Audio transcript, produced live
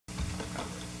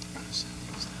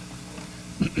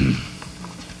What's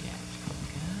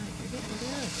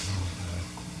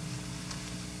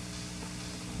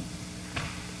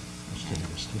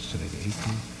today, the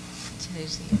 18th?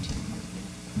 Today's the 18th.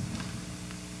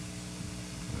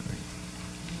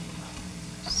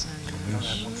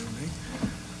 Yes. One for me.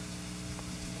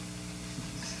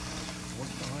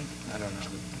 I don't know.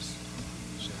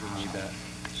 We need that.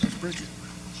 This is Bridget.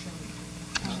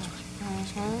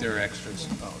 They're extras.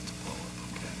 Oh, it's a blow-up,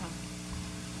 okay.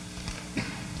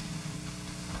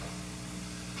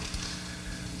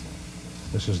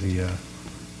 This is the,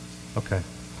 okay.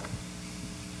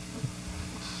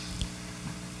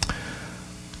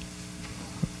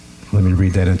 Let me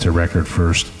read that into record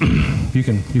first. You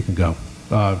can go.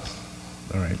 All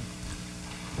right.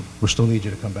 We'll still need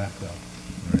you to come back, though.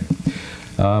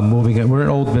 All right. Moving on, we're in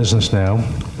old business now.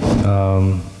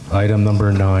 Item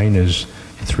number 9 is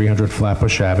 300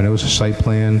 Flatbush Avenue. It's a site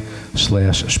plan /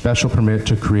 special permit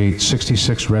to create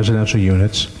 66 residential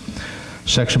units.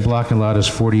 Section block and lot is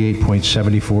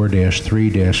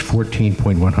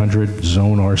 48.74-3-14.100,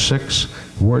 Zone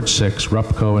R6, Ward 6,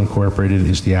 Rupco Incorporated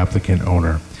is the applicant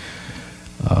owner.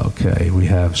 Okay, we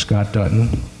have Scott Dutton,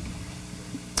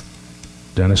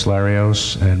 Dennis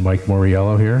Larios, and Mike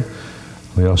Moriello here.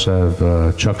 We also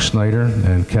have Chuck Snyder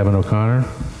and Kevin O'Connor.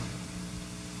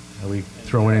 Are we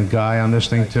throwing in Guy on this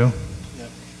thing too? Yep.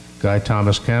 Guy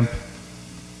Thomas Kemp.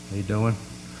 How you doing?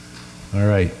 All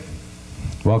right.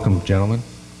 Welcome, gentlemen.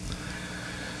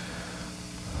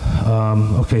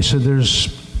 Okay, so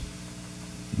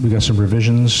we got some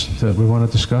revisions that we want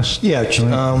to discuss. Yeah,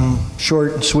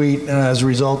 short and sweet. As a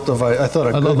result of, I thought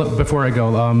I could. Before I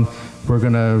go, we're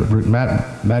gonna,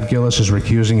 Matt Gillis is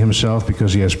recusing himself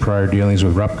because he has prior dealings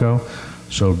with Rupco.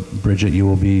 So Bridget, you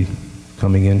will be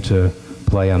coming in to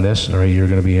play on this, or you're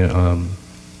gonna be in on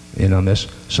this.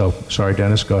 So, sorry,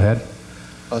 Dennis, go ahead.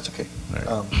 Oh, that's okay.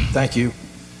 All right. Thank you.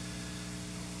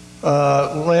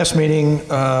 Last meeting,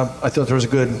 I thought there was a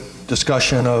good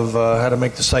discussion of how to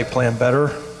make the site plan better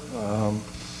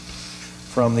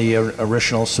from the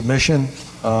original submission.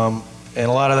 And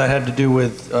a lot of that had to do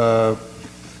with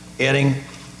adding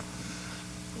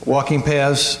walking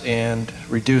paths and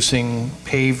reducing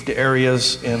paved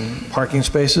areas in parking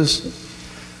spaces.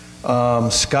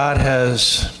 Scott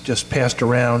has just passed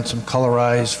around some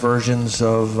colorized versions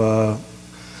of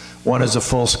one is a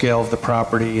full scale of the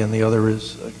property, and the other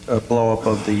is a blow up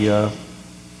of the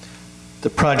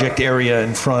project area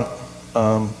in front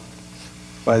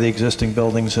by the existing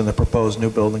buildings and the proposed new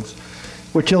buildings,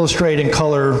 which illustrate in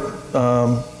color,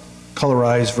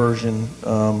 colorized version,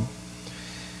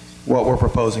 what we're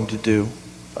proposing to do,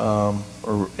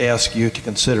 or ask you to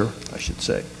consider, I should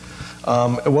say.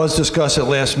 It was discussed at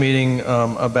last meeting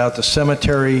about the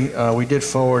cemetery. We did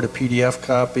forward a PDF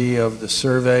copy of the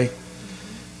survey.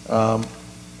 I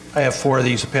have 4 of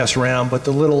these to pass around, but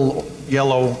the little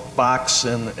yellow box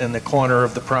in the corner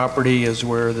of the property is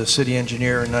where the city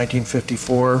engineer in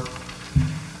 1954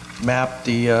 mapped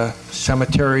the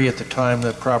cemetery at the time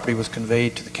the property was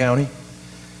conveyed to the county.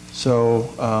 So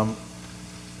the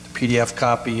PDF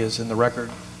copy is in the record.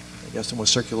 I guess it was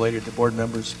circulated to board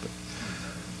members. But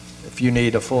if you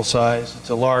need a full size, it's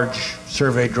a large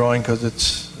survey drawing because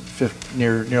it's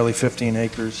nearly 15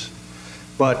 acres.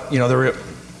 But, you know,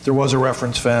 there was a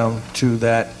reference found to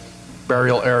that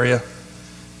burial area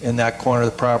in that corner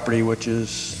of the property, which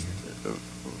is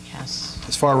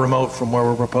as far remote from where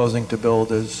we're proposing to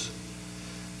build as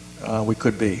we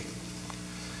could be.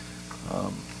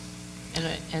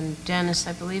 And Dennis,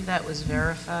 I believe that was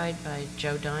verified by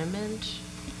Joe Diamond,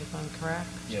 if I'm correct?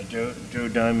 Yeah, Joe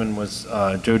Diamond was,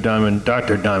 Dr.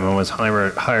 Diamond was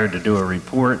hired to do a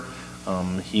report.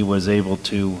 He was able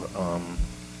to,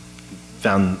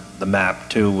 found the map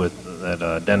too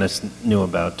that Dennis knew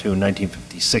about too,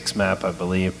 1956 map, I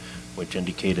believe, which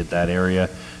indicated that area.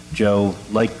 Joe,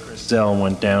 like Christelle,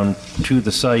 went down to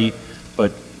the site,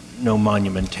 but no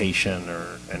monumentation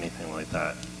or anything like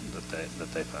that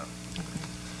they found.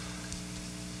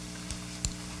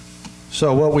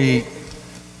 So what we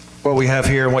have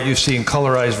here, and what you see in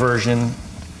colorized version,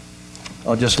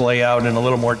 I'll just lay out in a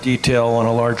little more detail on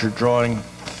a larger drawing.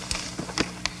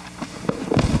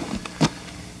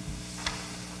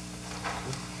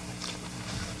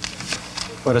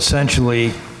 But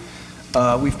essentially,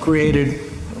 we've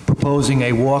proposing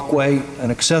a walkway, an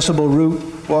accessible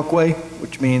route walkway,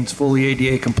 which means fully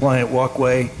ADA compliant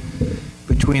walkway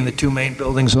between the 2 main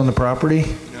buildings on the property.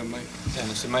 You know,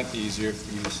 Dennis, it might be easier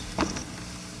if we use.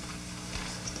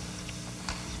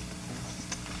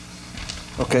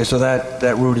 Okay, so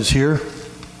that route is here.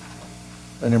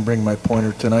 I didn't bring my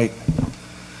pointer tonight.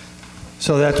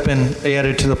 So that's been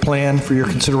added to the plan for your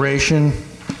consideration.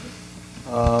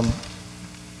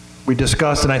 We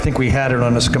discussed, and I think we had it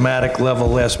on a schematic level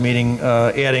last meeting,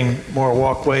 adding more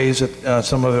walkways.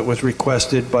 Some of it was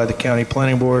requested by the county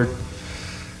planning board.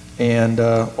 And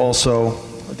also,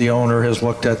 the owner has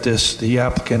looked at this, the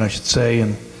applicant, I should say,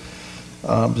 and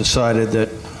decided that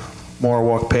more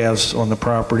walk paths on the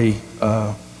property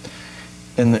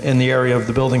in the area of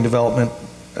the building development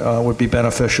would be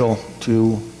beneficial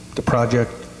to the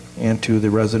project and to the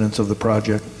residents of the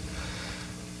project.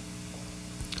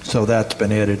 So that's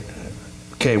been added.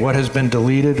 Okay, what has been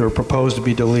deleted or proposed to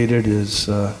be deleted is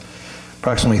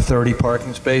approximately 30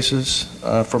 parking spaces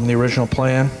from the original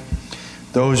plan.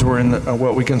 Those were in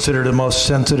what we consider the most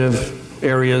sensitive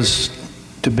areas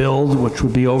to build, which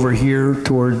would be over here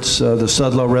towards the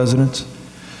Sudlow residence,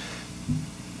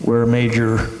 where a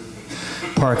major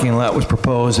parking lot was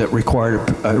proposed that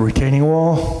required a retaining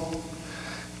wall.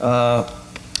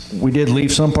 We did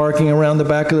leave some parking around the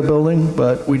back of the building,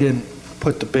 but we didn't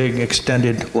put the big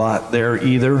extended lot there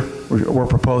either. We're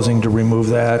proposing to remove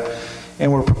that,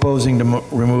 and we're proposing to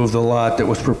remove the lot that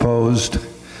was proposed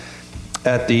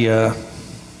at the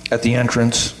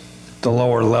entrance, the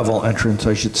lower level entrance,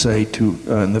 I should say, to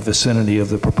in the vicinity of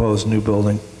the proposed new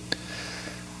building.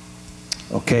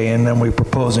 Okay, and then we're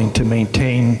proposing to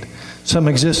maintain some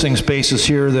existing spaces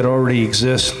here that already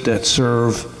exist that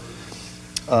serve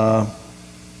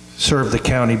the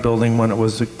county building when it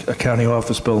was a county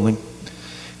office building.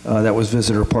 That was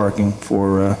visitor parking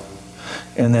for,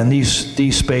 and then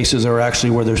these spaces are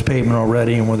actually where there's pavement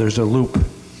already and where there's a loop,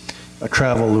 a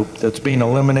travel loop that's being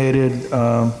eliminated,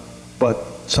 but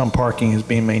some parking is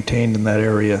being maintained in that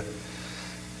area.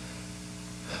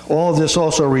 All of this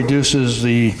also reduces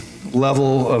the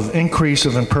level of increase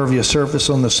of impervious surface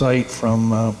on the site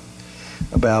from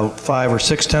about 5 or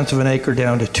 6/10 of an acre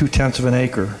down to 2/10 of an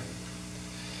acre.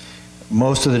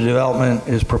 Most of the development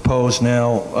is proposed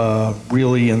now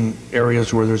really in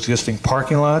areas where there's existing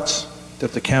parking lots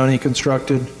that the county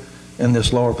constructed in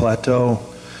this lower plateau.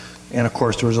 And of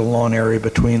course, there was a lawn area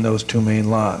between those two main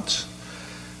lots.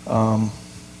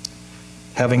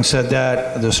 Having said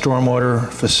that, the stormwater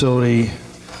facility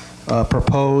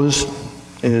proposed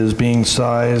is being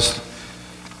sized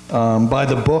by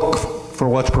the book for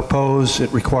what's proposed.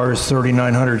 It requires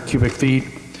 3,900 cubic feet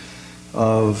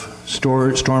of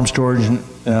storage, storm storage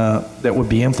that would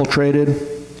be infiltrated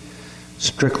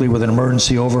strictly with an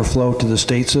emergency overflow to the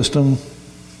state system.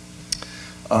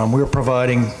 We're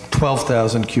providing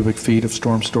 12,000 cubic feet of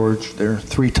storm storage there,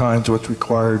 3 times what's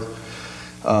required,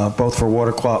 both for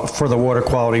the water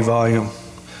quality volume.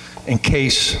 In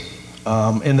case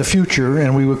in the future,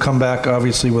 and we would come back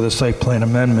obviously with a site plan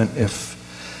amendment if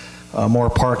more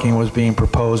parking was being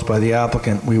proposed by the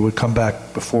applicant, we would come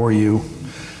back before you.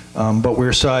 But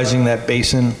we're sizing that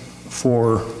basin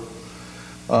for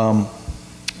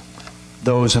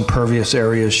those impervious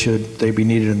areas should they be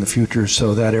needed in the future,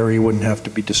 so that area wouldn't have to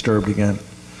be disturbed again.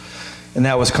 And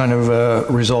that was kind of a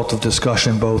result of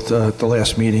discussion both at the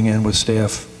last meeting and with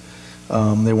staff.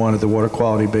 They wanted the water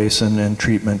quality basin and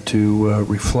treatment to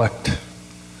reflect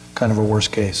kind of a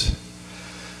worst case.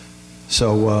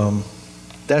 So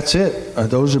that's it.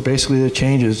 Those are basically the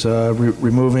changes.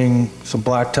 Removing some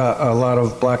blacktop, a lot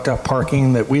of blacktop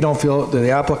parking that we don't feel, that the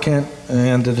applicant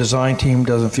and the design team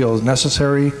doesn't feel is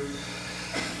necessary.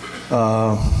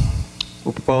 We're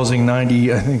proposing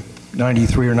 90, I think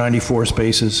 93 or 94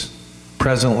 spaces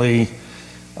presently,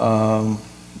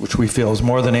 which we feel is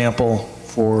more than ample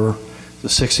for the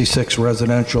 66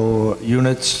 residential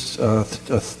units,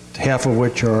 half of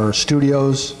which are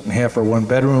studios and half are 1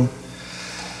 bedroom.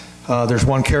 There's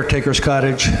 1 caretaker's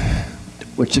cottage,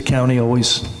 which the county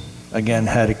always, again,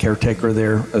 had a caretaker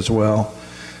there as well,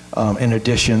 in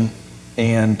addition.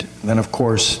 And then, of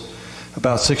course,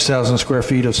 about 6,000 square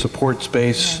feet of support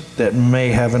space that may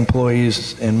have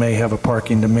employees and may have a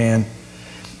parking demand.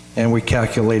 And we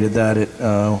calculated that at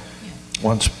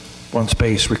one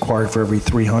space required for every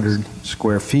 300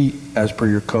 square feet as per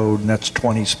your code, and that's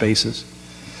 20 spaces.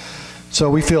 So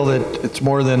we feel that it's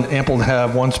more than ample to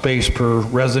have 1 space per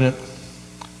resident.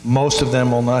 Most of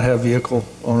them will not have vehicle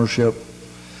ownership,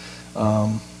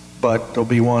 but there'll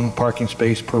be 1 parking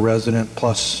space per resident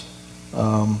plus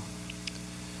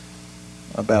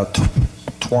about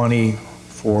 20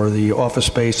 for the office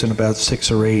space and about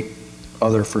 6 or 8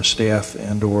 other for staff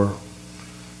and or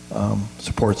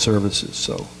support services.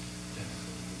 So.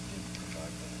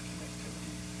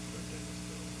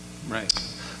 Right.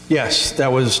 Yes,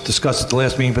 that was discussed at the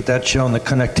last meeting, but that's shown the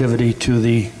connectivity to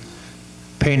the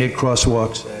painted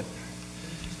crosswalks.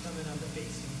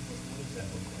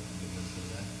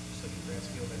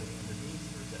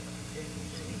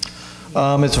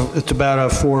 It's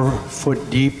about a 4 foot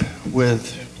deep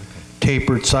with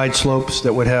tapered side slopes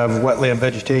that would have wetland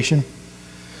vegetation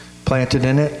planted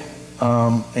in it,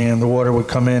 and the water would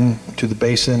come in to the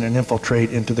basin and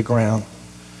infiltrate into the ground.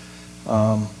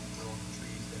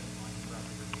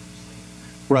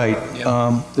 Right.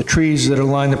 Yeah. The trees that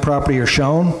line the property are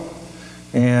shown,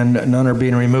 and none are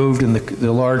being removed. And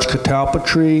the large catalpa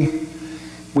tree,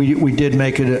 we did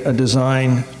make it a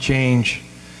design change.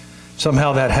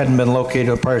 Somehow that hadn't been located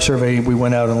on prior survey. We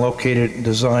went out and located and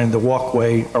designed the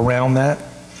walkway around that,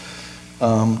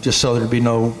 just so there'd be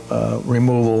no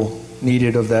removal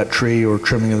needed of that tree or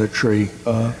trimming of the tree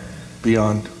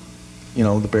beyond,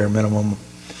 the bare minimum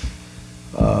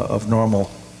of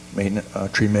normal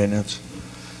tree maintenance.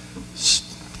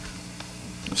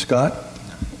 Scott?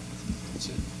 That's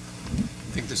it.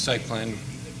 I think the site plan.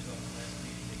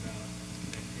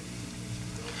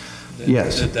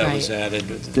 Yes. That was added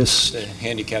with This- the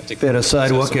handicapped They had a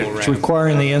sidewalk, accessible it's ramp.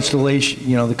 requiring the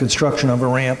installation, the construction of a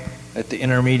ramp at the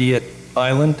intermediate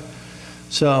island.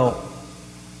 So,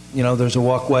 there's a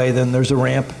walkway, then there's a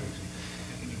ramp.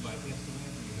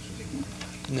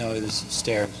 No, there's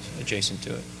stairs adjacent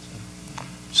to it.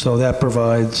 So that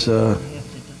provides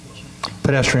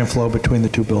pedestrian flow between the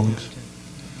two buildings.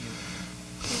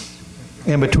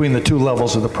 And between the two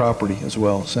levels of the property as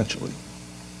well, essentially.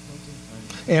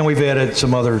 And we've added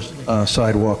some other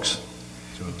sidewalks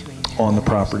on the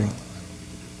property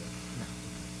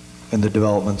in the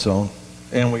development zone.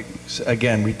 And we,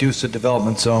 again, reduce the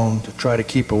development zone to try to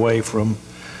keep away from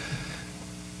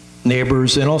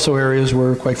neighbors and also areas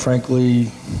where, quite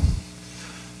frankly,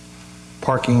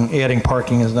 adding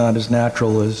parking is not as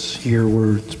natural as here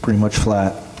where it's pretty much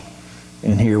flat,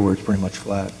 and here where it's pretty much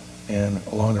flat, and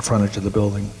along the frontage of the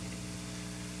building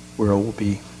where it will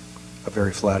be a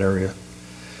very flat area.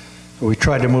 So we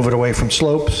tried to move it away from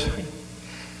slopes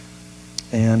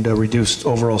and reduce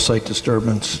overall site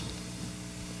disturbance.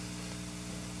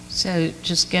 So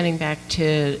just getting back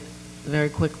to, very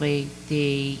quickly,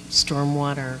 the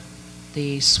stormwater,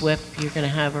 the SWIP, you're going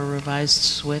to have a revised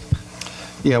SWIP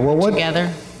Yeah, well,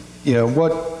 together?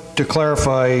 to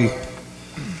clarify,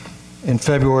 in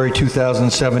February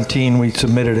 2017, we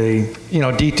submitted a,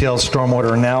 detailed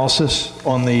stormwater analysis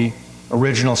on the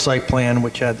original site plan,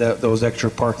 which had those extra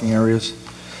parking areas.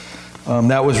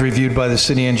 That was reviewed by the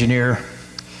city engineer.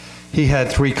 He had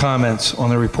 3 comments on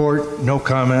the report, no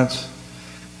comments.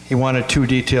 He wanted 2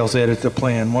 details added to the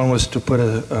plan. One was to put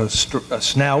a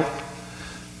snout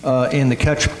in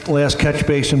the last catch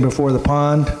basin before the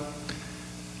pond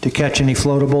to catch any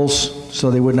floatables so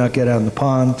they would not get out in the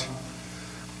pond,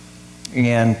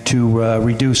 and to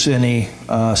reduce any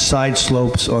side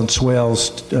slopes on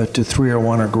swales to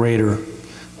 301 or greater,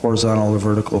 horizontal or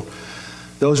vertical.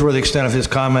 Those were the extent of his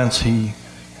comments. He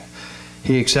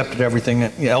accepted everything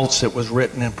else that was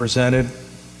written and presented.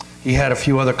 He had a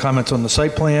few other comments on the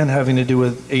site plan having to do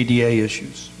with ADA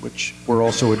issues, which were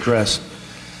also addressed.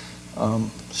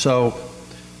 So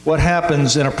what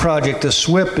happens in a project, the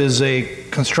SWIP is a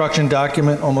construction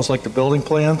document, almost like the building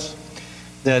plans,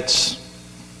 that's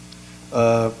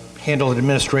handled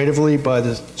administratively by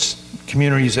the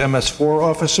community's MS4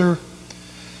 officer.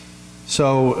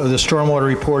 So the stormwater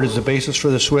report is the basis for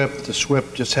the SWIP. The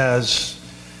SWIP just has,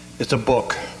 it's a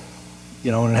book,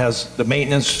 and it has the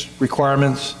maintenance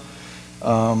requirements.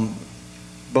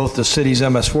 Both the city's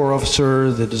MS4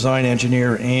 officer, the design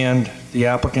engineer, and the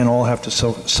applicant all have to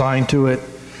sign to it,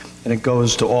 and it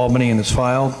goes to Albany and is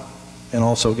filed, and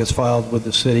also gets filed with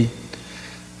the city.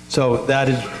 So that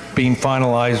is being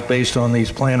finalized based on these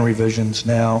plan revisions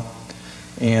now,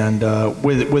 and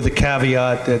with the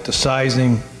caveat that the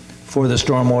sizing for the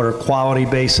stormwater quality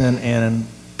basin and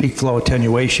peak flow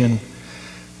attenuation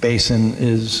basin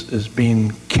is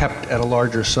being kept at a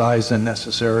larger size than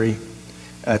necessary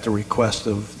at the request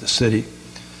of the city.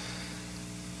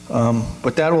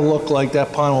 But that will look like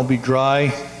that pond will be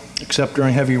dry except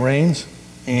during heavy rains,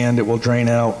 and it will drain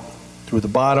out through the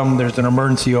bottom. There's an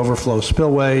emergency overflow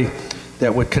spillway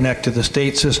that would connect to the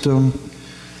state system.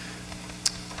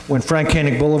 When Frank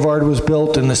Koenig Boulevard was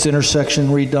built and this intersection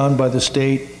redone by the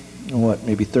state,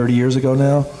 maybe 30 years ago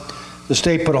now, the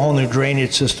state put a whole new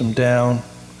drainage system down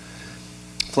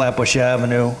Flatbush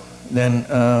Avenue, then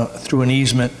through an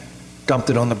easement,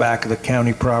 dumped it on the back of the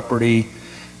county property,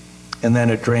 and then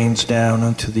it drains down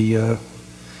into the,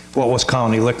 what was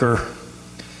Colony Liquor,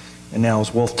 and now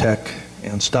is Wolf Tech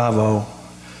and Stavo,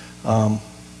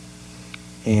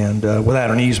 and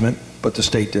without an easement, but the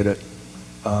state did it.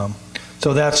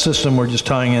 So that system, we're just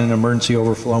tying in an emergency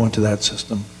overflow into that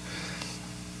system.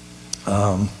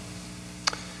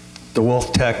 the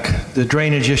Wolf Tech. The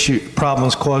drainage issue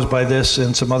problems caused by this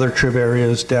and some other trib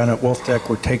areas down at Wolf Tech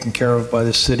were taken care of by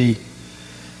the city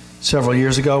several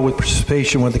years ago with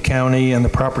participation with the county and the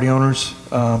property owners,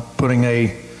 putting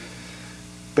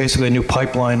basically a new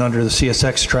pipeline under the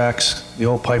CSX tracks. The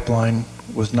old pipeline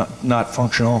was not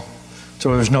functional, so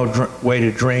there was no way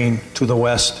to drain to the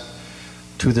west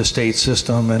to the state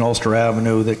system and Ulster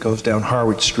Avenue that goes down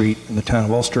Harwich Street in the town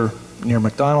of Ulster near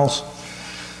McDonald's.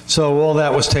 So all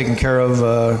that was taken care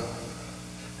of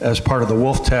as part of the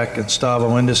Wolf Tech and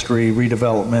Stavo Industry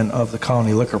redevelopment of the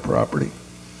Colony Liquor property.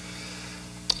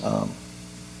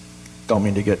 Don't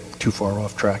mean to get too far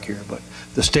off track here, but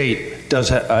the state does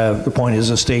the point is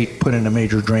the state put in a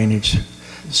major drainage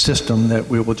system that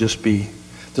we will just be,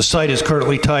 the site is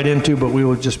currently tied into, but we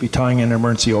will just be tying in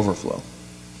emergency overflow.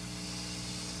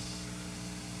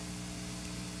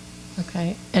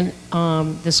 Okay, and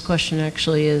this question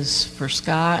actually is for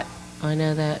Scott. I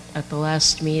know that at the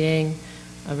last meeting,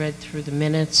 I read through the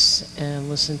minutes and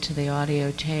listened to the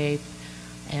audio tape,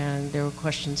 and there were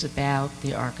questions about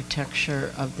the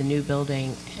architecture of the new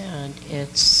building and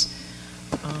its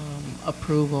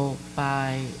approval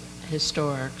by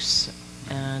historics.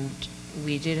 And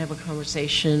we did have a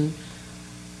conversation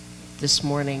this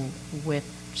morning with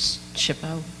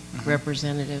SHPO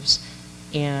representatives,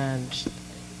 and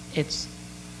it's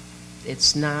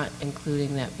not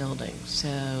including that building.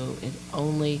 So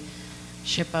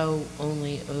SHPO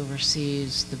only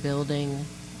oversees the building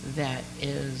that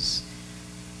is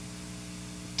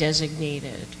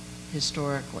designated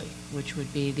historically, which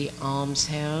would be the Alms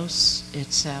House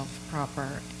itself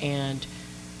proper and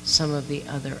some of the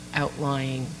other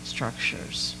outlying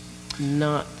structures,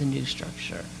 not the new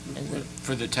structure. And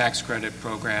For the tax credit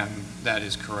program, that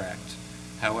is correct.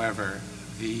 However,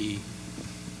 the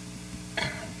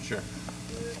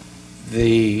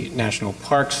National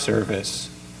Park Service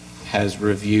has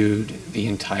reviewed the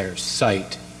entire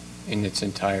site in its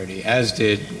entirety, as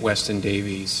did Weston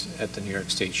Davies at the New York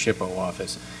State SHPO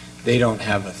office. They don't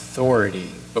have authority,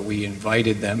 but we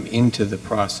invited them into the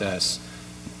process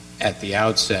at the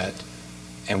outset,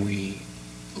 and we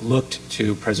looked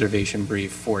to Preservation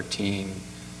Brief 14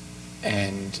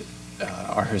 and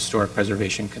our historic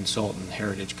preservation consultant,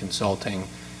 Heritage Consulting,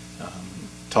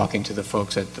 talking to the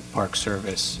folks at the Park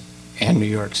Service and New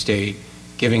York State,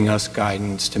 giving us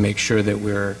guidance to make sure that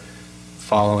we're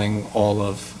following all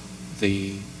of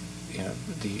the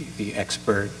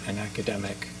expert and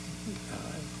academic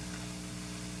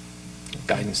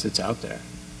guidance that's out there.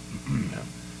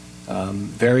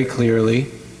 Very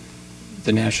clearly,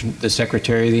 the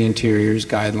Secretary of the Interior's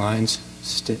guidelines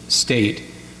state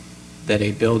that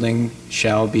a building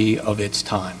shall be of its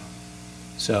time.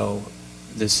 So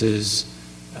this is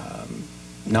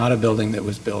not a building that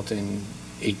was built in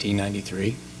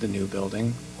 1893, the new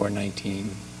building, or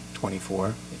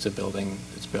 1924. It's a building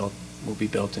that's will be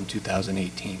built in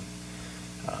 2018.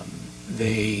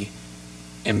 They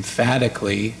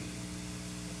emphatically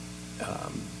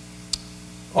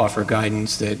offer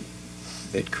guidance that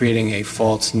creating a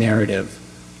false narrative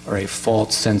or a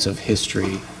false sense of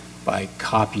history by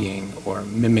copying or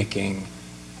mimicking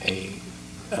an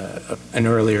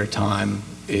earlier time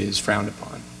is frowned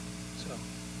upon. So.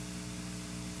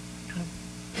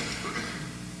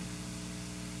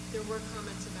 There were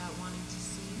comments about wanting to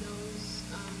see those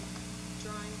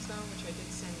drawings, though, which I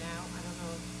did send out. I don't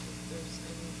know if there's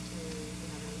if you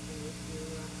have anything with you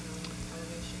on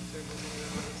elevations, or do they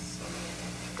want to see it?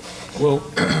 Well,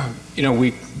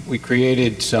 we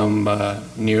created some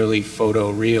nearly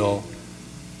photoreal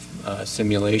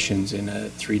simulations in a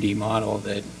 3D model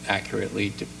that accurately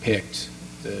depict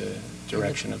the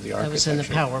direction of the architecture. that was in the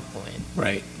PowerPoint.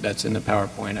 Right, that's in the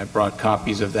PowerPoint. I brought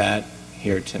copies of that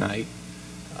here tonight.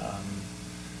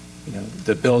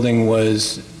 The building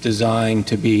was designed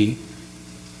to be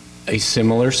a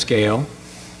similar scale,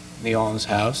 the Alms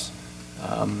House.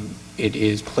 It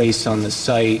is placed on the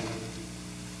site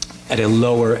at a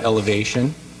lower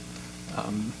elevation.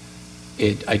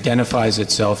 It identifies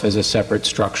itself as a separate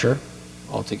structure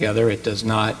altogether. It does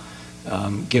not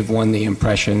give one the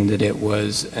impression that it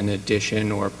was an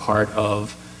addition or part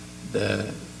of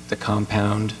the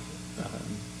compound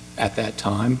at that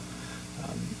time.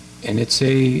 And it's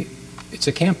a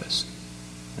campus.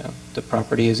 The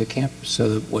property is a campus,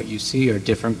 so that what you see are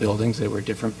different buildings that were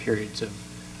different periods of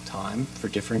time for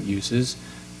different uses,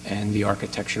 and the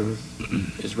architecture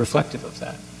is reflective of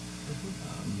that.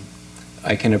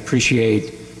 I can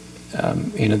appreciate,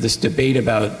 this debate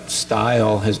about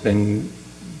style has been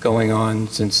going on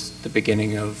since the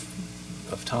beginning of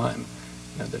time.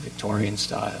 The Victorian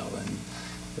style and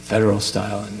the federal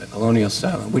style and the colonial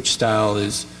style, and which style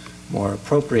is more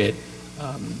appropriate.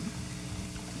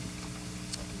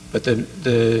 But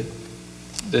the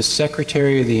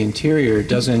Secretary of the Interior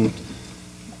doesn't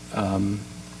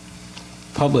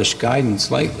publish guidance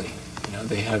lightly. You know,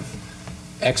 they have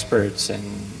experts and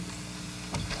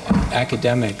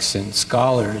academics and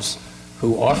scholars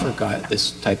who offer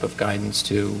this type of guidance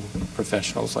to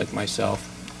professionals like myself.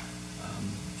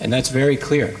 And that's very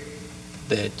clear,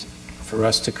 that for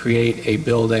us to create a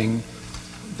building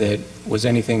that was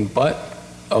anything but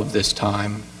of this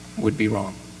time would be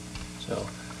wrong. So,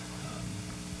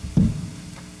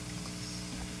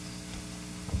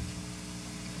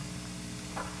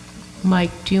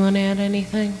 Mike, do you want to add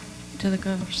anything to the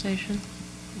conversation?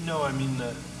 No, I mean,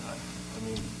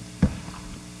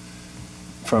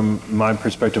 from my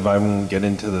perspective, I won't get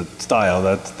into the style.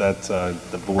 That's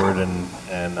the board and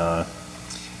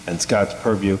Scott's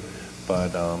purview.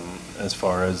 But as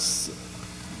far as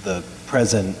the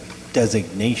present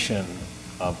designation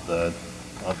of the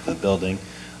building,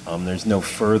 there's no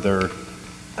further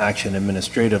action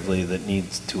administratively that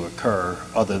needs to occur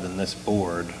other than this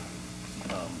board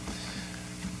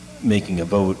making a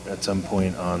vote at some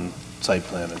point on site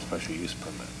plan and special use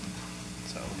permit.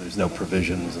 So there's no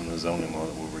provisions in the zoning law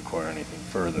that will require anything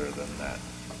further than that.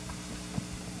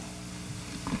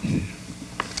 Can you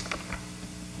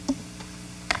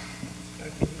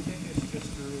take us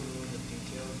just through the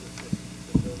details of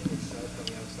the building itself on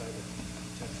the outside, the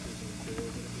textures and materials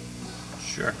that are being used?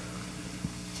 sure.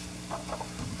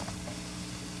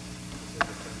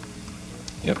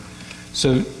 Yep.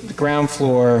 So the ground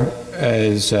floor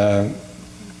is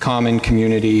common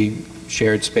community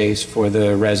shared space for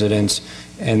the residents,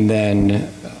 and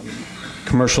then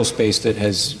commercial space that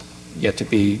has yet to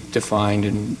be defined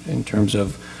in terms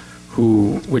of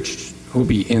who will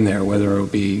be in there, whether it will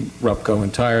be Rupco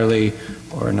entirely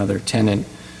or another tenant.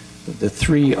 The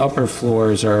three upper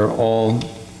floors are all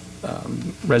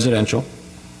residential,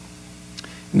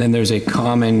 and then there's a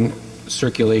common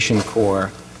circulation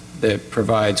core that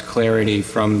provides clarity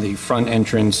from the front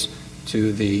entrance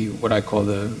to the, what I call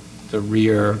the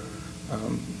rear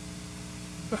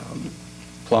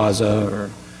plaza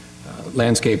or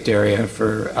landscaped area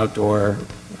for outdoor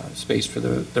space for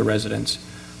the residents.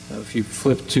 If you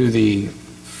flip to the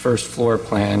first floor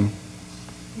plan,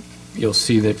 you'll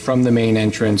see that from the main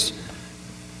entrance,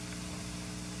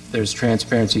 there's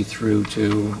transparency through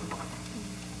to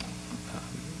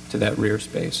that rear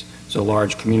space. It's a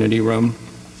large community room.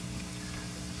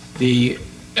 The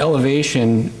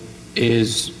elevation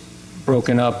is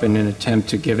broken up in an attempt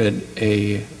to give it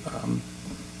a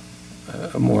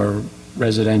more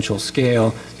residential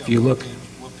scale. If you look,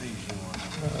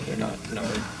 they're not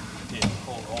numbered.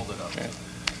 Hold it up. Okay.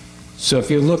 So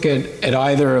if you look at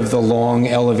either of the long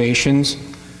elevations,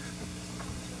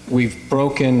 we've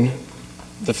broken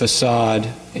the facade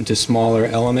into smaller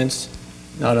elements,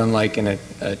 not unlike in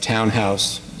a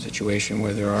townhouse situation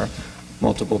where there are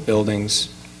multiple buildings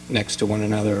next to one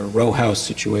another, a row house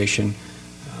situation.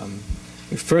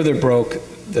 We further broke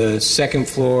the second,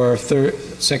 third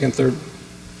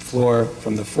floor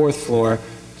from the fourth floor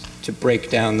to break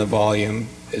down the volume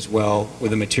as well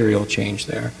with a material change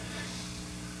there.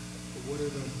 What are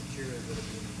those materials that are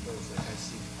being proposed? Like I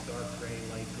see dark gray,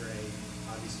 light gray,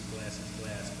 obviously glass is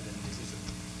glass, but then is this a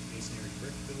masonry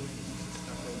brick building? Is this a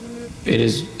stucco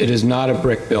building? It is not a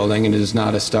brick building, it is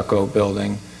not a stucco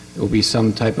building. It will be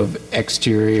some type of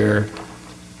exterior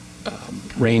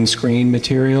rain screen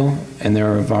material, and there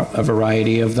are a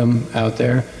variety of them out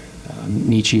there.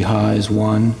 Nichi-Ha is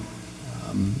one,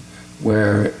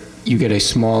 where you get a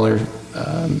smaller,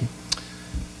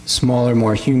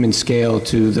 more human scale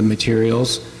to the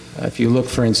materials. If you look,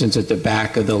 for instance, at the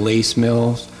back of the lace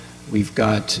mills, we've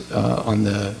got on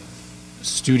the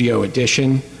studio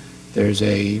addition, there's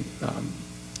a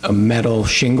metal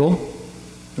shingle,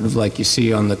 sort of like you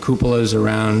see on the cupolas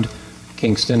around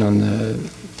Kingston on the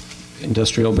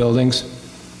industrial buildings.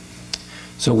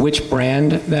 So which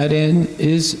brand that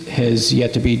is has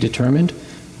yet to be determined,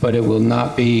 but it will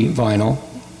not be vinyl,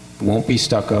 it won't be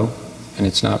stucco, and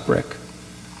it's not brick.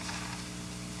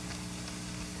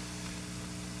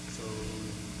 So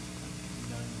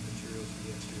none of the materials for the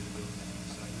exterior building are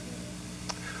decided yet?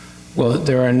 Well,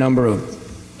 there are a number of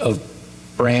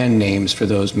brand names for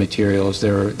those materials.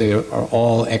 They are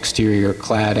all exterior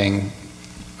cladding.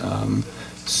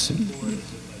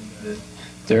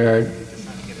 There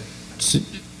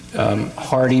are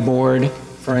Hardy board,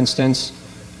 for instance,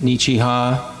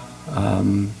 Nichi-Ha.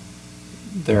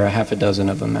 There are half a dozen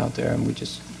of them out there, and we're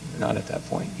not at that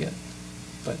point yet.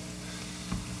 But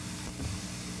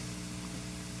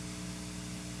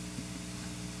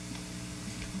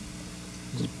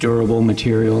Is durable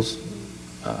materials,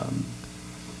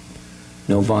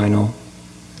 no vinyl,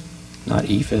 not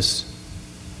EFIS.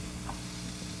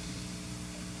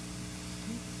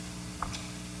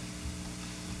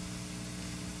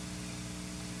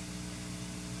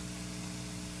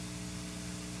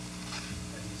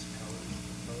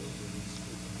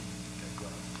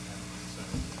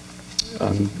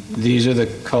 These are the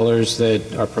colors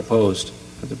that are proposed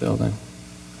for the building.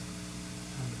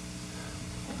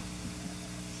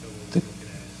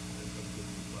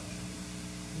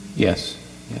 Yes,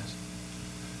 yes.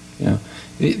 You know,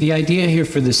 the idea here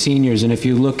for the seniors, and if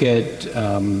you look at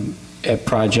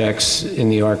projects in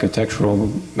the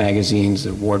architectural magazines,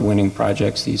 the award-winning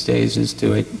projects these days, is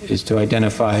to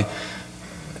identify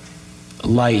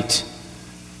light,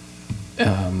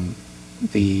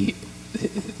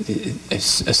 a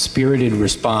spirited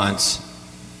response,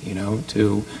 you know,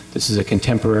 to this is a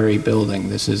contemporary building,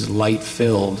 this is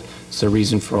light-filled. It's the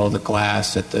reason for all the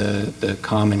glass at the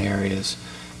common areas.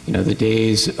 You know, the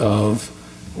days of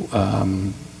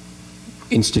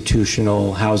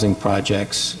institutional housing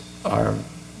projects are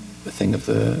a thing of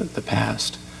the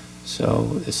past. So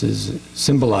this is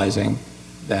symbolizing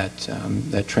that,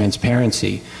 that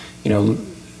transparency. You know,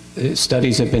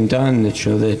 studies have been done that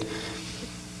show that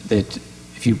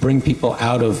if you bring people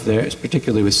out of their,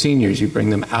 particularly with seniors, you bring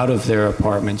them out of their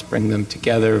apartments, bring them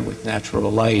together with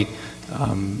natural light,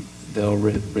 they'll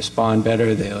respond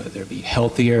better, they'll be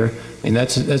healthier. I mean,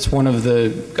 that's one of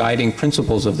the guiding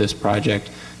principles of this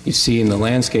project. You see in the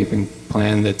landscaping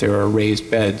plan that there are raised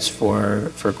beds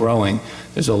for growing.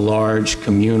 There's a large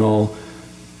communal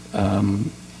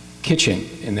kitchen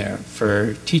in there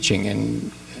for teaching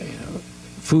and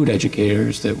food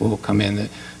educators that will come in.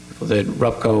 That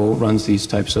RUPCO runs these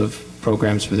types of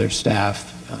programs for their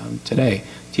staff today,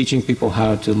 teaching people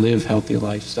how to live healthy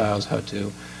lifestyles, how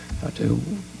to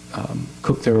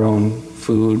cook their own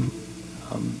food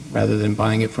rather than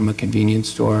buying it from a convenience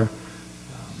store,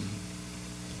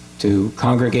 to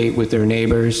congregate with their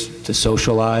neighbors, to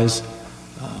socialize,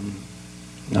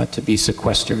 not to be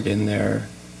sequestered in their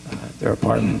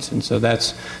apartments. And so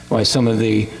that's why some of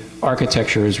the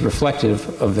architecture is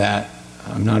reflective of that.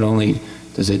 Not only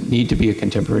does it need to be a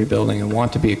contemporary building and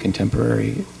want to be a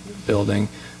contemporary building,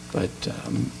 but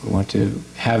we want to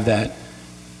have that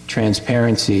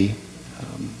transparency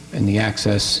and the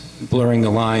access, blurring the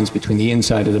lines between the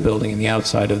inside of the building and the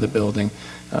outside of the building,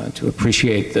 to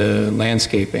appreciate the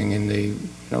landscaping and the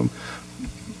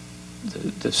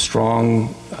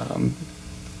strong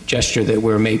gesture that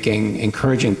we're making,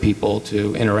 encouraging people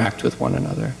to interact with one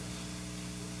another.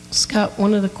 Scott,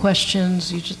 one of the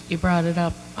questions, you brought it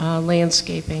up,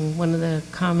 landscaping. One of the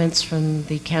comments from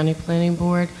the County Planning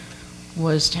Board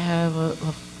was to have a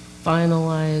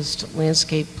finalized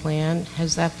landscape plan.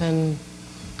 Has that been,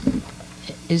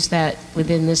 is that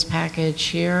within this package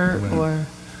here, or?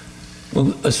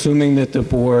 Well, assuming that the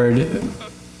board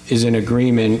is in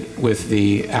agreement with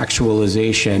the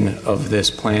actualization of this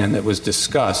plan that was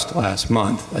discussed last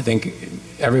month, I think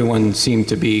everyone seemed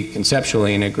to be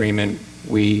conceptually in agreement.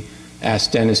 We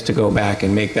asked Dennis to go back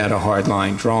and make that a hard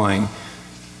line drawing.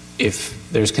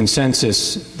 If there's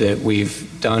consensus that we've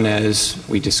done as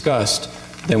we discussed,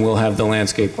 then we'll have the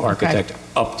landscape architect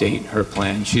update her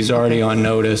plan. She's already on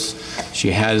notice. She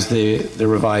has the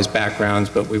revised backgrounds,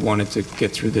 but we wanted to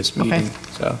get through this meeting.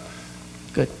 So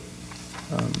good.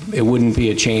 It wouldn't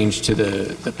be a change to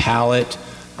the palette.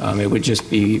 It would just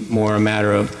be more a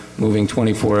matter of moving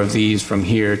 24 of these from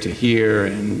here to here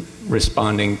and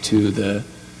responding to the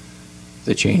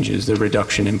changes, the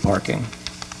reduction in parking.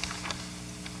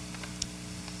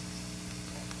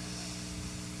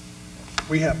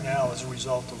 We have now, as a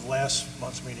result of last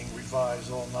month's meeting,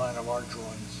 revised all 9 of our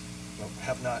drawings, but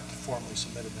have not formally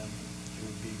submitted them. It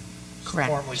would be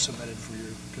Correct. formally submitted for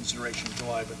your consideration in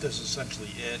July, but this is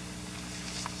essentially it.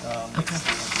 Okay.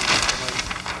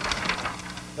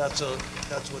 That's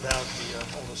without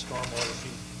all the stormwater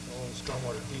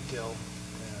detail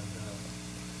and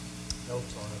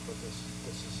notes on it, but this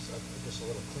is just a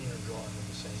little cleaner drawing of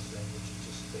the same thing, which is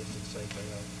just basic site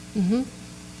layout. Mm-hmm.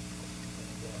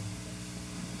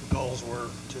 The goals were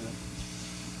to,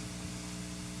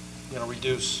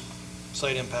 reduce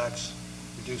site impacts,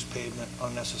 reduce pavement,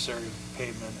 unnecessary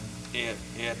pavement, and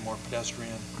add more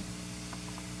pedestrian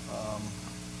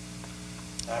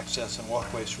access and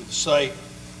walkways through the site.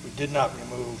 We did not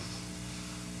remove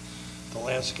the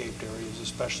landscaped areas,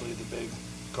 especially the big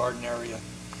garden area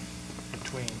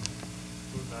between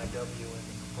Route 9W and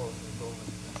the proposed new building.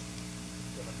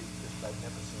 It's going to be just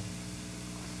magnificent.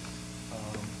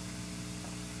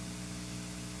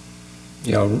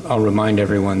 Yeah, I'll remind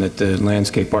everyone that the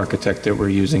landscape architect that we're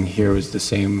using here is the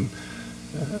same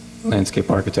landscape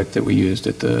architect that we used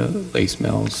at the Lace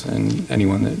Mills, and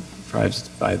anyone that drives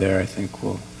by there, I think,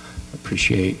 will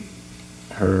appreciate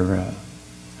her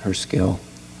skill.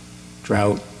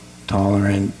 Drought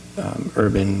tolerant,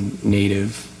 urban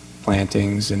native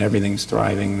plantings, and everything's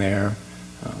thriving there.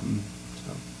 So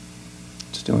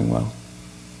it's doing well.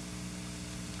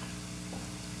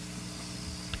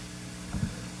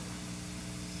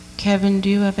 Kevin, do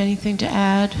you have anything to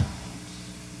add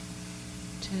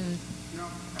to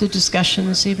the discussion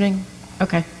this evening?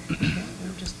 Okay.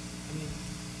 I'm just, I mean,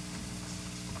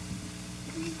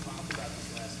 we talked about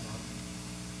this last month,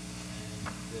 and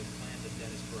the plan that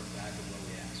Dennis brought back is what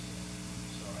we asked for.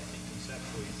 So I think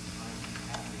conceptually, I'm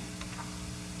happy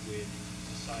with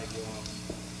the sidewalks,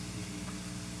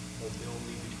 the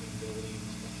mobility between buildings,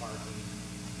 the parking.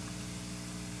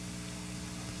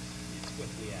 It's what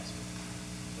we asked for.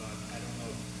 So I don't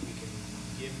know if we can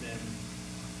give them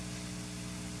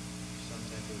some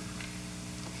type of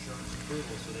insurance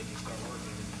approval so they can start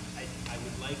working. I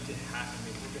would like to have, I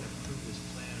mean, if we're going to approve this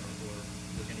plan or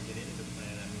we're going to get into the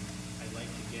plan, I mean, I'd like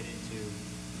to get into,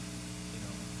 you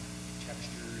know,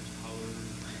 textures, colors,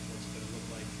 what's it going to look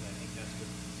like, and I think that's what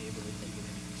neighborhoods are going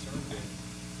to be concerned with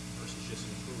versus just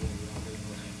an approval and we don't really know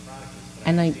what the end product is. But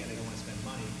I understand they don't want to spend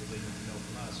money because they need to know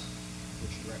from us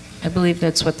which direction. I believe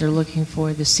that's what they're looking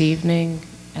for this evening,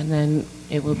 and then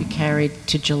it will be carried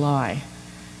to July.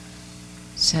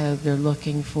 So they're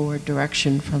looking for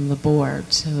direction from the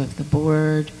board. So if the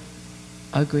board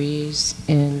agrees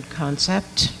in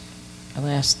concept, I'll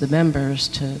ask the members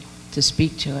to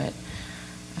speak to it.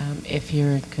 If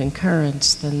you're in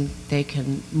concurrence, then they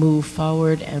can move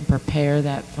forward and prepare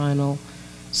that final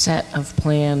set of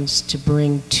plans to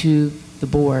bring to the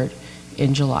board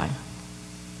in July.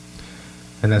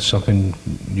 And that's something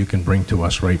you can bring to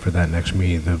us, right, for that next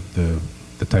meeting,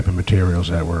 the type of materials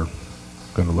that we're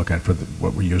going to look at for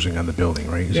what we're using on the building,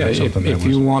 right? Is Yeah, that something if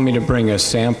you want me to bring a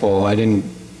sample, I didn't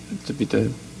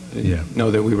know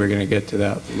that we were going to get to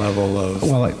that level of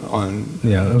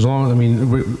Yeah, as long as, I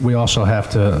mean, we also have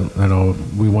to, I know,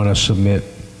 we want to submit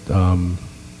the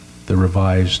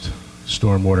revised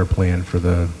stormwater plan for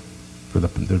the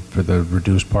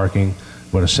reduced parking.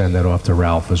 Want to send that off to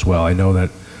Ralph as well. I know that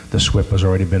the SWIP has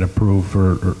already been approved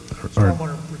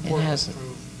Stormwater report It was hasn't.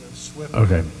 approved. The SWIP.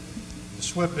 Okay. The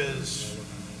SWIP is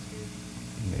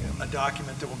a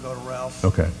document that will go to Ralph.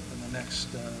 Okay. In the next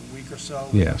week or so.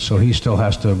 Yeah, so he still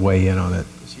has to weigh in on it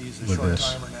Because he's a with short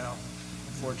this. timer now,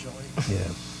 unfortunately. Yeah.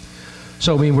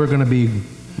 So, I mean, we're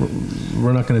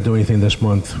not going to do anything this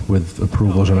month with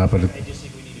approvals or not, but, I just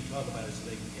think we need to talk about it so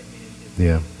they can, I mean, if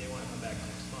Yeah. they want to come back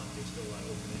next month, there's still a lot of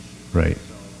open issues. Right.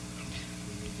 So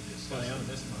we need to discuss it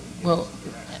this month. Well,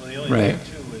 So the only Right.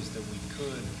 thing too is that we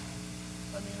could,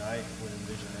 I mean, I would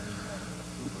envision any kind of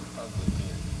approval probably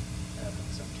being, having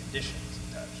some conditions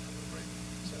attached to it, right?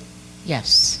 So,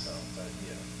 yes. but,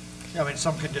 yeah. Yeah, I mean,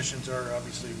 some conditions are,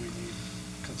 obviously, we need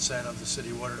consent of the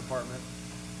city water department,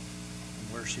 and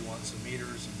where she wants the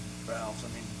meters and valves.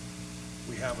 I mean,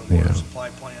 we have a water Yeah. supply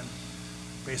plan,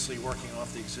 basically working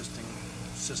off the existing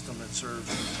system that serves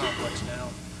the complex now.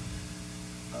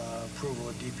 Approval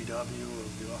of DPW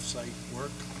of the off-site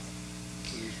work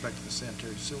with respect to the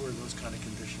sanitary sewer, those kind of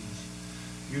conditions.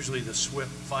 Usually the SWIP,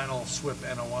 final SWIP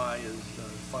NOI is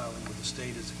filing with the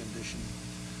state as a condition.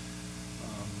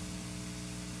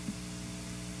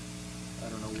 I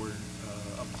don't know where,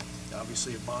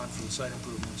 obviously a bond for the site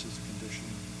improvements is a condition,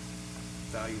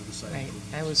 value of the site Right.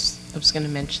 improvements. I was going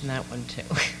to mention that one too.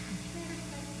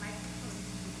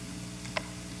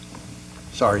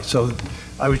 Sorry, so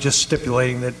I was just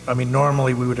stipulating that, I mean,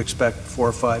 normally we would expect 4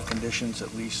 or 5 conditions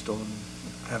at least on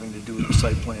having to do with the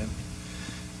site plan.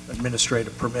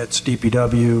 Administrative permits,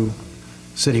 DPW,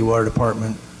 city water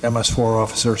department, MS4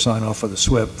 officer sign off for the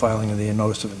SWIP, filing of the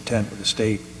notice of intent with the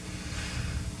state,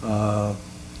 a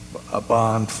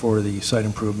bond for the site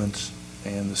improvements,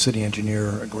 and the city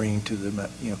engineer agreeing to the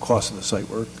cost of the site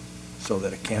work so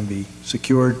that it can be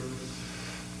secured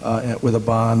with a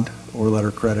bond or letter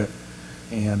of credit.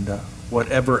 And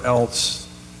whatever else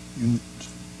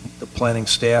the planning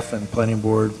staff and planning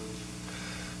board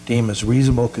deem as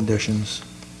reasonable conditions,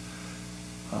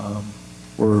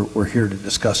 we're here to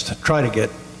discuss, to try to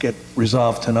get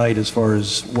resolved tonight as far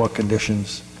as what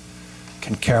conditions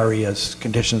can carry as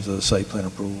conditions of the site plan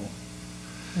approval.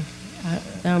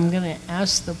 Now I'm going to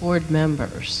ask the board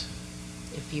members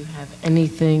if you have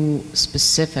anything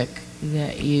specific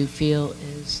that you feel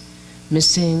is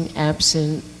missing,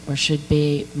 absent, or should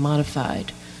be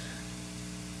modified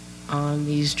on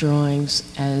these drawings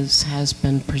as has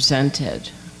been presented.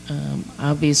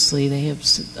 Obviously, they have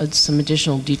some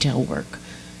additional detail work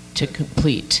to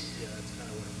complete. Yeah, that's kind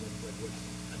of what it looked like. What,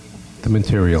 I mean, The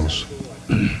materials. cool. I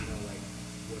don't know, like,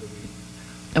 what are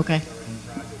we, Okay. our end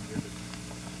project here, but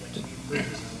when we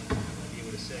approve this, I want to be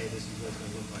able to say this is what it's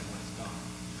going to look like when it's done.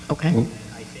 Okay. And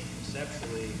I think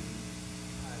conceptually,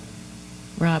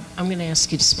 Rob, I'm going to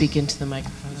ask you to speak into the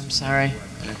microphone. I'm sorry.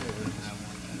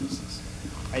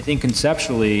 I think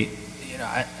conceptually, you know,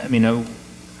 I mean,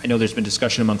 I know there's been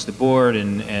discussion amongst the board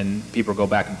and people go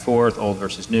back and forth, old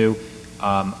versus new.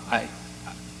 I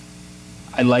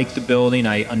like the building.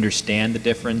 I understand the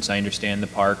difference. I understand the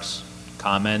park's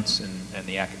comments and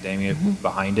the academia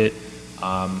behind it.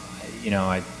 You know,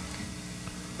 I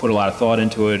put a lot of thought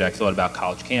into it. I thought about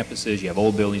college campuses. You have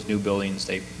old buildings, new buildings.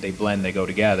 They blend, they go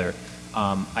together.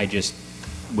 I just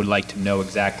would like to know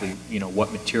exactly, you know,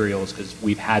 what materials, because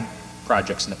we've had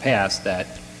projects in the past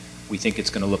that we think it's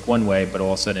going to look one way, but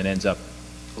all of a sudden it ends up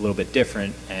a little bit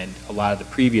different. And a lot of the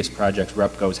previous projects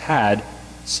Repco's had,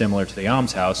 similar to the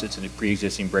Alms House, it's in a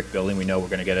pre-existing brick building. We know we're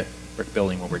going to get a brick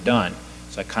building when we're done.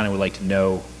 So I kind of would like to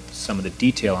know some of the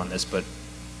detail on this, but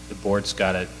the board's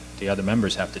got to, the other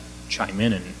members have to chime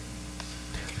in and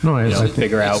No, I think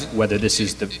figure out whether this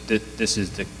is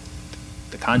the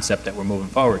concept that we're moving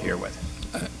forward here with.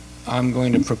 I'm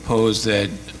going to propose that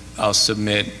I'll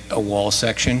submit a wall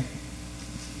section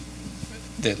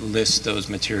that lists those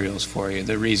materials for you.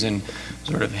 The reason,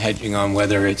 sort of hedging on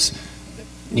whether it's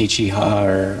Nichiha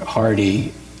or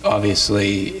Hardy,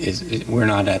 obviously, we're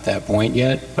not at that point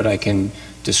yet, but I can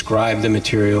describe the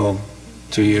material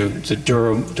to you. It's a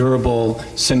durable,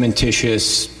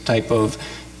 cementitious type of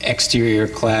exterior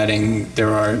cladding. There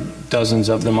are dozens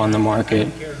of them on the I market.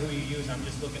 don't care who you use, I'm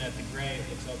just looking at the gray, it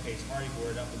looks okay, it's hardy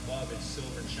board, up above it's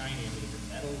silver and shiny, I mean, is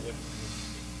it metal? What,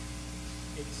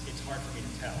 it's hard for me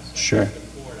to tell. So Sure.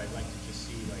 the board, I'd like to just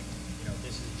see, like, you know,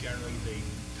 this is generally the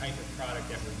type of product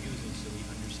that we're using, so we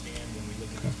understand when we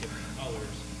look at these different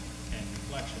colors and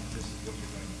reflections, this is what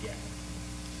you're going to get.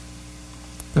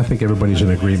 I think everybody's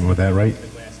in agreement with that, right? Is the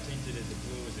glass tinted, is it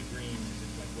blue, is it green, is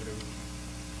it like, what are,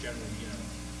 generally, you know,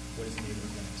 what is the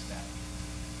neighborhood going to expect?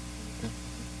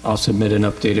 I'll submit an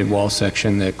updated wall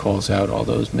section that calls out all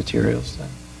those materials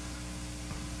then.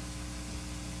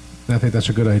 I think that's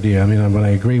a good idea. I mean, when I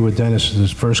agree with Dennis,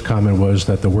 his first comment was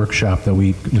that the workshop that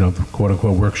we, you know, the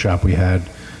quote-unquote workshop we had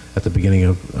at the beginning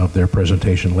of their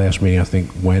presentation last meeting, I think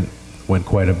went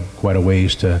quite a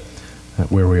ways to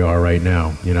where we are right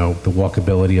now. You know, the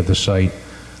walkability of the site,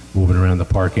 moving around the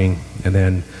parking, and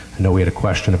then I know we had a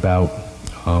question about,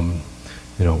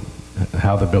 you know,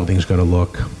 how the building's going to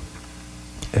look.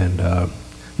 And,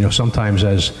 you know, sometimes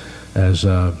as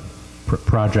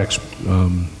projects,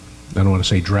 I don't want to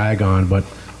say drag on, but,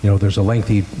 you know, this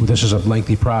is a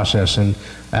lengthy process, and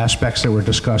aspects that were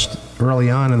discussed early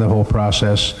on in the whole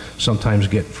process sometimes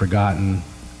get forgotten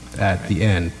at the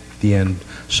end.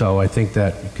 So I think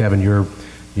that, Kevin, your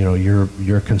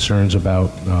concerns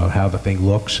about how the thing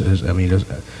looks is, I mean,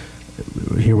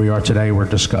 here we are today, we're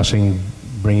discussing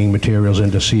bringing materials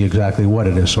in to see exactly what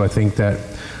it is. So I think that,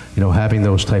 you know, having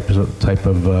those type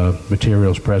of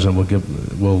materials present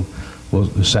will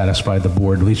satisfy the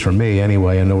board, at least for me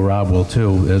anyway. I know Rob will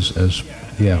too.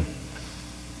 Yeah.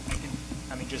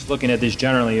 I mean, just looking at this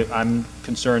generally, I'm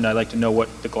concerned. I'd like to know what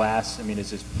the glass, I mean,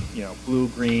 is this, you know, blue,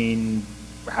 green,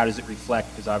 how does it reflect?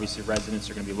 Because obviously residents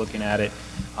are going to be looking at it.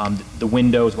 The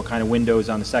windows, what kind of windows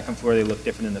on the second floor? They look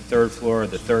different than the third floor.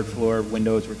 The third floor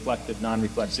windows reflective,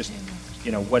 non-reflective. Just,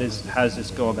 you know, how is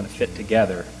this all going to fit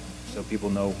together so people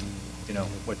know, you know,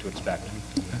 what to expect?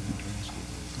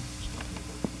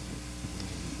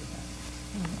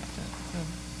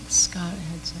 Scott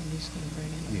had said he's going to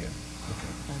bring in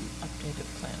an updated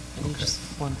plan, and he just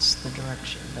wants the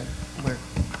direction, but we're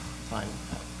fine with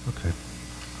that. Okay.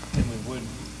 And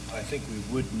I think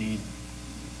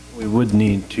we would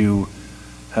need to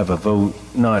have a vote,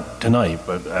 not tonight,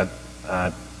 but at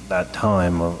that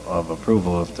time of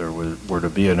approval, if there were to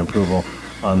be an approval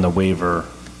on the waiver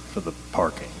for the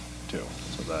parking too,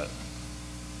 so that.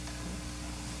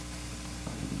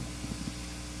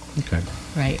 Okay.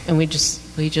 Right, and we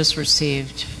just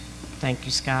received, thank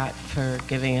you, Scott, for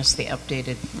giving us the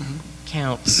updated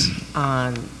counts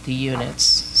on the units.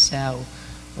 So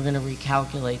we're going to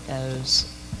recalculate those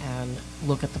and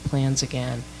look at the plans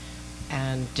again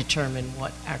and determine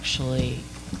what actually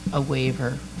a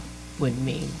waiver would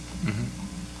mean.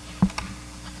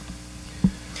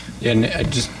 Yeah,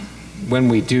 and just when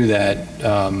we do that,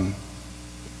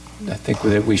 I think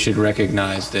that we should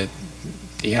recognize that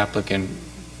the applicant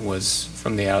was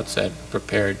from the outset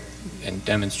prepared and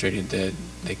demonstrated that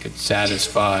they could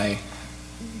satisfy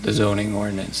the zoning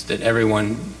ordinance, that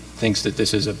everyone thinks that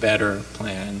this is a better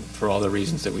plan for all the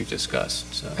reasons that we've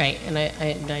discussed, so. Right, and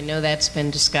I know that's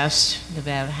been discussed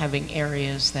about having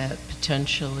areas that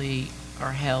potentially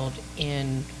are held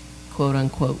in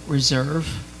quote-unquote reserve.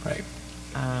 Right.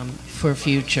 For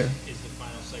future. Is the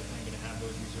final site plan going to have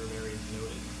those reserve areas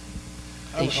noted?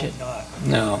 They should.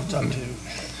 No. It's up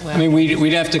to, I mean,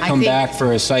 we'd have to I come think- back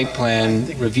for a site plan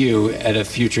review at a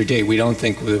future date. We don't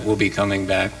think that we'll be coming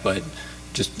back, but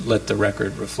just let the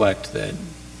record reflect that,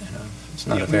 it's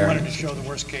not a We wanted to variance. show the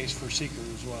worst case for seeker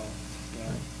as well,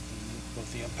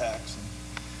 both the impacts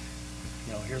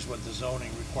and, here's what the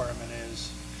zoning requirement is.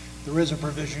 There is a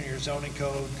provision in your zoning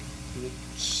code that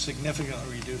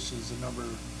significantly reduces the number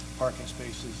of parking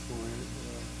spaces for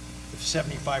if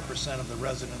 75% of the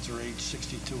residents are age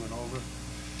 62 and over.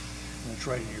 And it's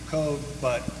right in your code,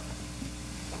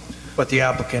 but the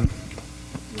applicant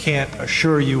can't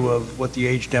assure you of what the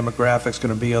age demographic's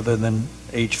going to be other than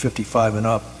age 55 and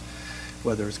up.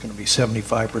 Whether it's going to be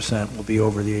 75% will be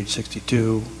over the age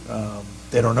 62,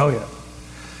 they don't know yet.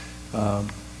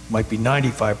 Might be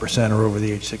 95% or over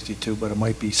the age 62, but it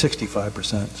might be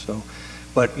 65%. So,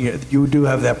 but you do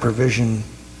have that provision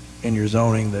in your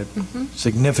zoning that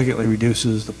significantly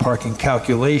reduces the parking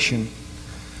calculation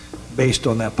based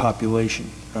on that population,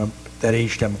 that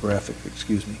age demographic,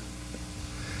 excuse me.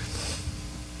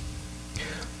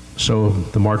 So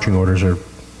the marching orders are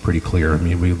pretty clear. I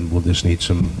mean, we'll just need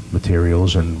some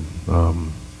materials and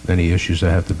any issues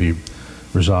that have to be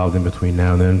resolved in between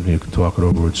now and then. You can talk it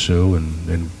over with Sue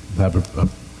and have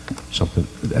something.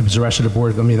 Does the rest of the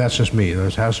board, I mean, that's just me.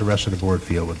 How's the rest of the board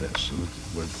feel with this?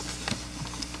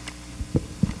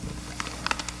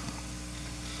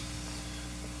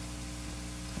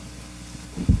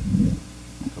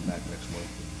 Come back next month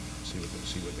and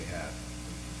see what they have.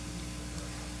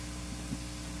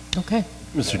 Okay.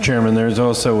 Mr. Chairman, there's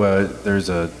also there's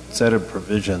a set of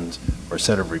provisions or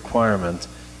set of requirements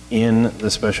in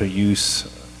the special use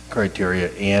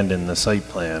criteria and in the site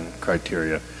plan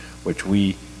criteria, which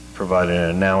we provided an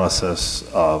analysis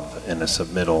of in a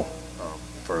submittal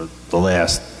for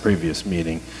the previous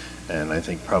meeting. And I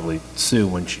think probably Sue,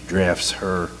 when she drafts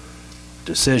her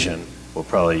decision, will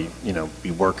probably,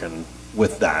 be working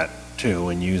with that too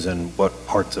and using what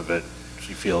parts of it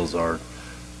she feels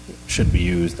should be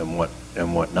used and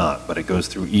what not. But it goes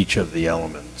through each of the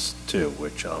elements too,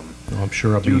 which I'm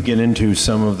sure I'll do get into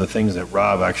some of the things that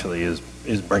Rob actually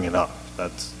is bringing up.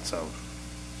 That's so.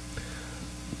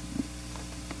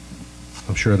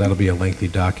 I'm sure that'll be a lengthy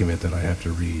document that I have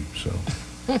to read, so.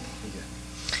 Bring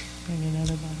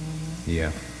another bottle.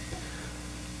 Yeah.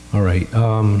 All right.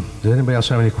 Does anybody else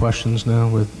have any questions now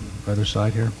with either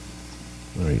side here?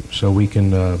 All right. So we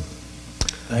can.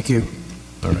 Thank you.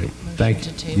 All right. Motion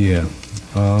to table. Yeah.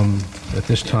 At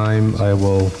this time, I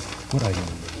will. What item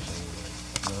number is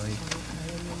it anyway?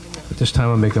 9? At this time,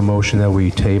 I'll make a motion that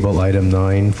we table item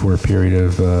 9 for a period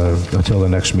of until the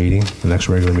next meeting, the next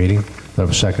regular meeting. I have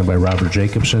a second by Robert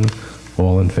Jacobson.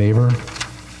 All in favor?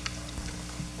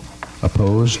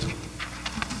 Opposed?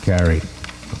 Carry.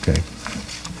 Okay.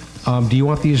 Do you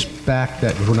want these back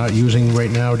that we're not using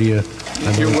right now? Do you?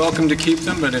 You're welcome to keep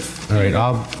them, but if All right,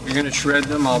 you're going to shred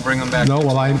them, I'll bring them back. No,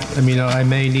 well, I mean, I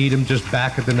may need them just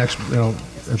back at the next,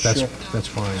 if that's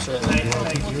fine.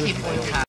 Keep one copy.